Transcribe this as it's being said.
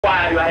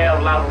do I have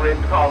a lot of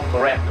risk because of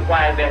harassment?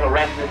 Why is that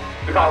harassment?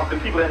 Because the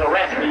people that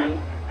harass me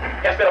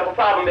have set up a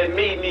problem that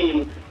made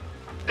me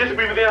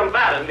disagree with them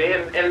violently,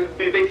 and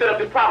they set up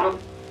this problem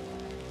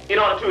in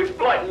order to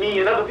exploit me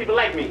and other people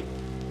like me.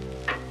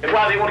 And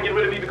why they want to get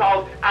rid of me?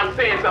 Because I'm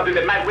saying something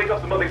that might wake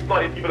up some other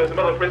exploited people and some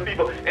other oppressed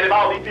people, and if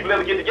all these people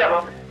ever get together,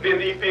 then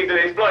these things that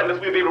they're exploiting us,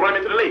 we'll be able to run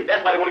them into the lake.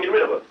 That's why they want to get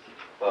rid of us.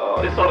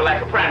 It's sort of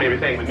like a primary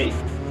thing with me.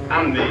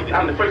 I'm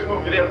the first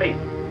move they'll make.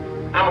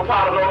 I'm a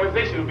part of an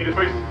organization who will be the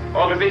first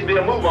organization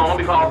they'll move on,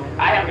 because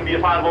I happen to be a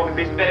part of an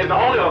organization that is the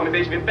only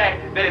organization, in fact,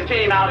 that has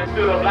came out and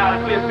stood up loud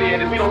and clear saying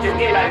that we don't care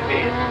what anybody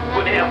says.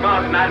 When they have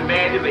guns and not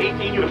badges or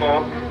 18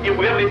 uniforms, if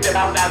whenever they step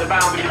outside the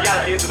bounds of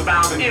legality into the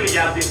bounds of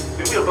illegality,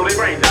 then we'll throw their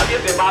brains out.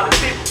 Yes, they're bothered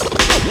people.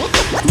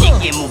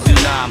 Nikt nie mówił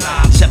nam,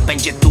 że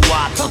będzie tu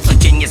łatwo.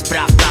 Codziennie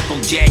sprawdza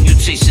tą dzień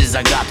jutrzejszy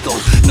zagadką.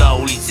 Na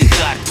ulicy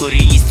hardcore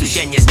i nic tu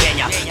się nie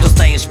zmienia.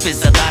 Dostajesz pysz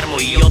za darmo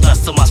i odraz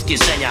co masz w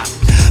kieszeniach.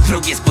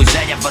 Wrogie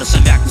spojrzenia,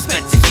 warszawiaku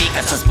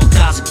specyfika. Czas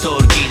pokaże kto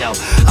oryginał,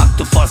 a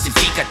kto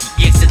falsyfikat.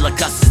 Nie chcę dla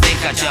kasy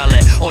zdychać, ale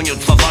o nią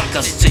trwa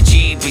walka. Życzę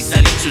ci byś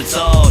zaliczył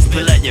coś,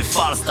 byle nie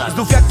falstart.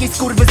 Znów jakieś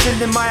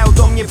skurwysyny mają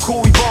do mnie w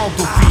chuj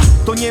wątów.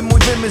 I to nie mój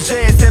wymysł,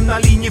 że jestem na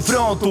linii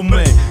frontu.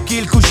 My,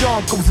 kilku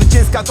ziomków,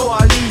 zwycięska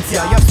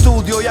koalicja. Ja w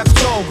studio jak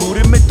w czołgu,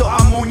 rymy to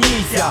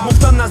amunicja.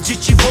 Mów na nas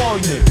dzieci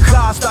wojny,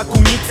 hashtag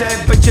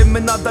UNICEF.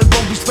 Będziemy nadal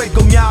bombić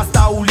twojego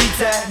miasta,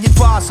 ulice. Nie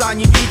twarz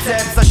ani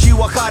biceps, za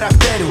siła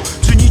charakteru.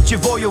 Czynicie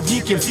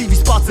wojownikiem, CV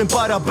z pacem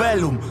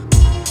parabellum.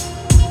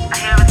 I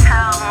hear a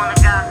towel on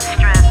the Gaza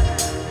Strip.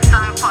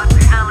 Some parts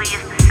of Philly,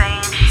 it's the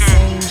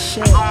same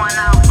shit. I'm going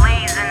out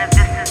blazing if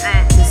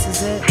this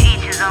is it. To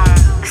each his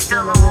own, it's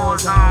still a war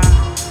zone.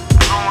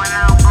 I'm going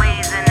out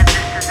blazing if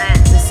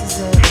this is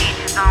it. To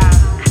each his own,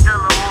 it's still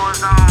a war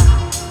zone.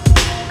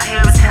 I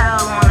hear a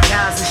towel on the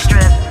Gaza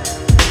Strip.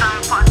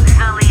 Some parts of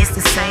Philly, it's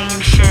the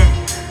same shit.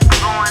 I'm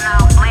going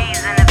out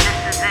blazing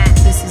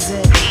if this is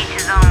it. To each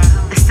his own,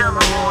 it's still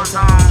a war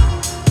zone.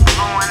 I'm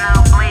going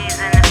out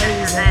blazing if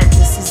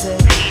this is it.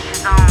 To each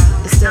his own,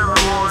 it's still a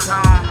war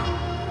zone.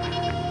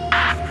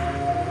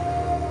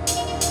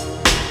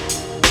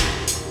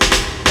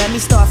 Let me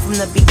start from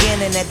the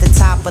beginning at the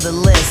top of the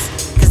list.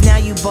 Cause now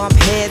you bump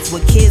heads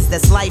with kids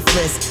that's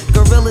lifeless.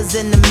 Gorillas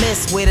in the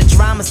mist where the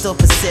drama still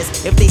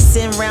persists. If they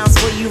send rounds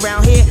for you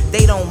round here,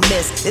 they don't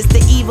miss. It's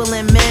the evil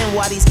in men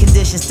why these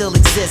conditions still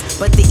exist.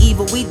 But the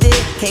evil we did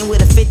came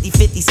with a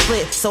 50-50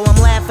 split. So I'm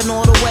laughing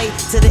all the way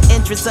to the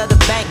entrance of the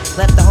bank.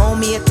 Left the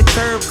homie at the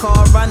curb,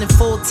 car running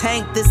full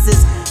tank. This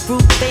is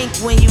group think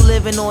when you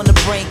living on the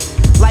brink.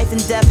 Life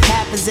and death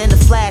happens in the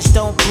flash,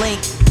 don't blink.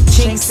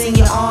 Chinks in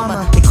your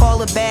armor, they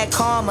call it bad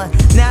karma.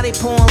 Now they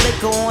pouring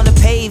liquor on the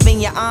pave in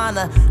your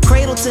honor.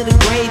 Cradle to the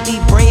grave, be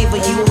braver,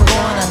 you a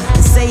goner.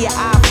 And say your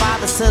our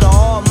fathers to the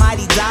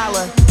almighty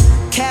dollar.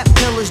 Cat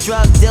pillars,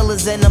 drug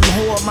dealers, and them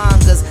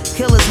whoremongers.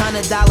 Killers,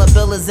 $100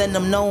 billers, and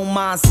them known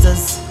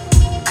monsters.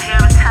 I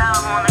hear a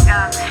towel on the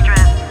Gaza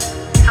Strip.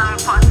 Some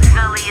parts of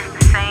Philly, it's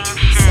the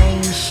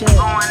same shit. I'm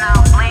going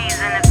out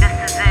blazing if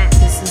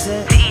this is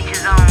it. To each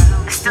his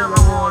own, it's still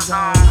a war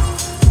zone.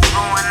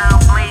 Going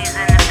out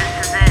blazing if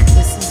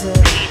this is it.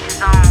 To each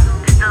his own,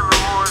 it's still a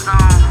war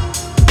zone.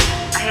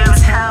 I hear a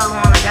towel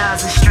on the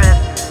Gaza Strip.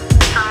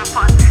 Some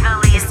parts of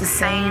Philly, it's the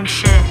same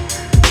shit.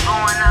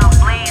 Going out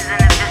blazing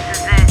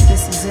if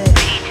this is it.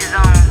 To each his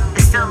own,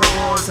 it's still a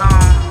war zone.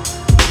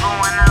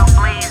 Going out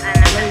blazing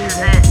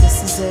if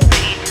this is it. To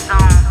each his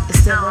own, it's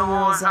still a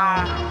war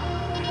zone.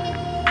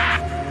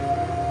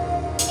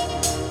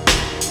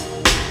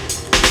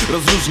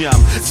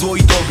 Rozróżniam zło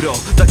i dobro,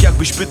 tak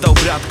jakbyś pytał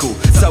bratku.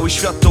 Cały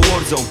świat to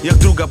Warzone, jak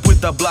druga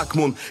płyta Black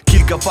Moon.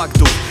 Kilka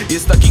faktów,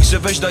 jest takich, że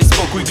weź daj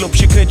spokój. Glob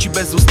się kręci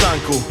bez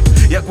ustanku,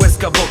 jak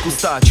łezka wokół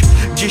stać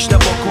gdzieś na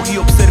boku i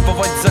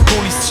obserwować za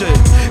kulis. Czy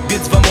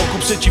biec w amoku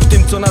przeciw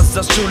tym, co nas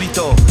zaszczuli.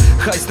 To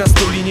hajs na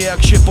stuli, nie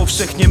jak się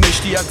powszechnie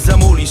myśli. Jak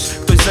zamulisz,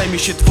 ktoś zajmie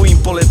się twoim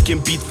poletkiem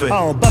bitwy.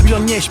 O,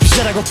 Babilon nie śpi,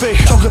 żera go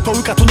pycha. Ciągle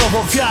połyka tu nową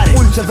ofiarę.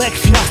 Ulice we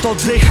krwi, nas to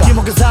oddycha. Nie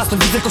mogę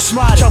zasnąć, widzę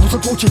koszmary. Chciałbym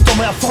stąd uciec, to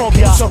moja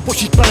fobia. Trzeba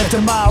opuścić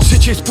planetę mał.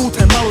 Życie jest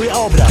płótnem, maluję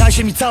obraz. Daj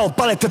się mi całą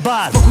paletę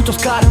barw. Spokój to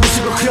skarb,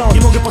 muszę go chronić.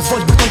 Nie mogę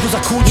pozwolić, by ktoś go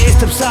zakłócił. Nie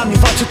jestem sam, nie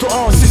walczę tu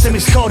o nim. System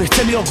jest chory,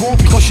 chce mnie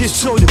ogłupić. Kosi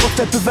jest czujny,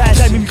 podstępy weź.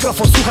 Daj mi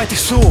mikrofon, słuchaj tych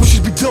słów. Musisz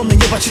być dumny,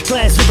 nie bać się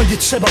klęsk, że będzie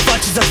trzeba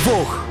walczyć za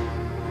dwóch.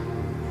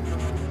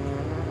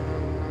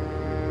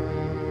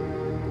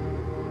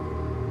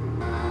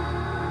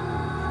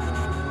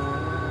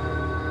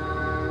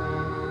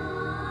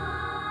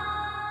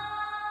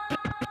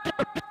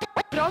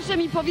 Proszę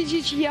mi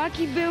powiedzieć,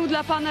 jaki był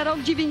dla pana rok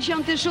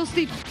 96?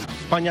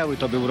 Wspaniały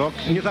to był rok,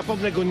 nie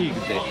zapomnę go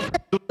nigdy.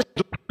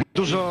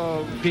 Dużo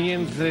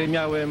pieniędzy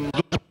miałem,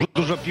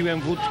 dużo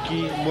piłem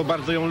wódki, bo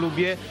bardzo ją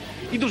lubię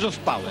i dużo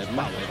spałem.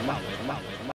 Małe.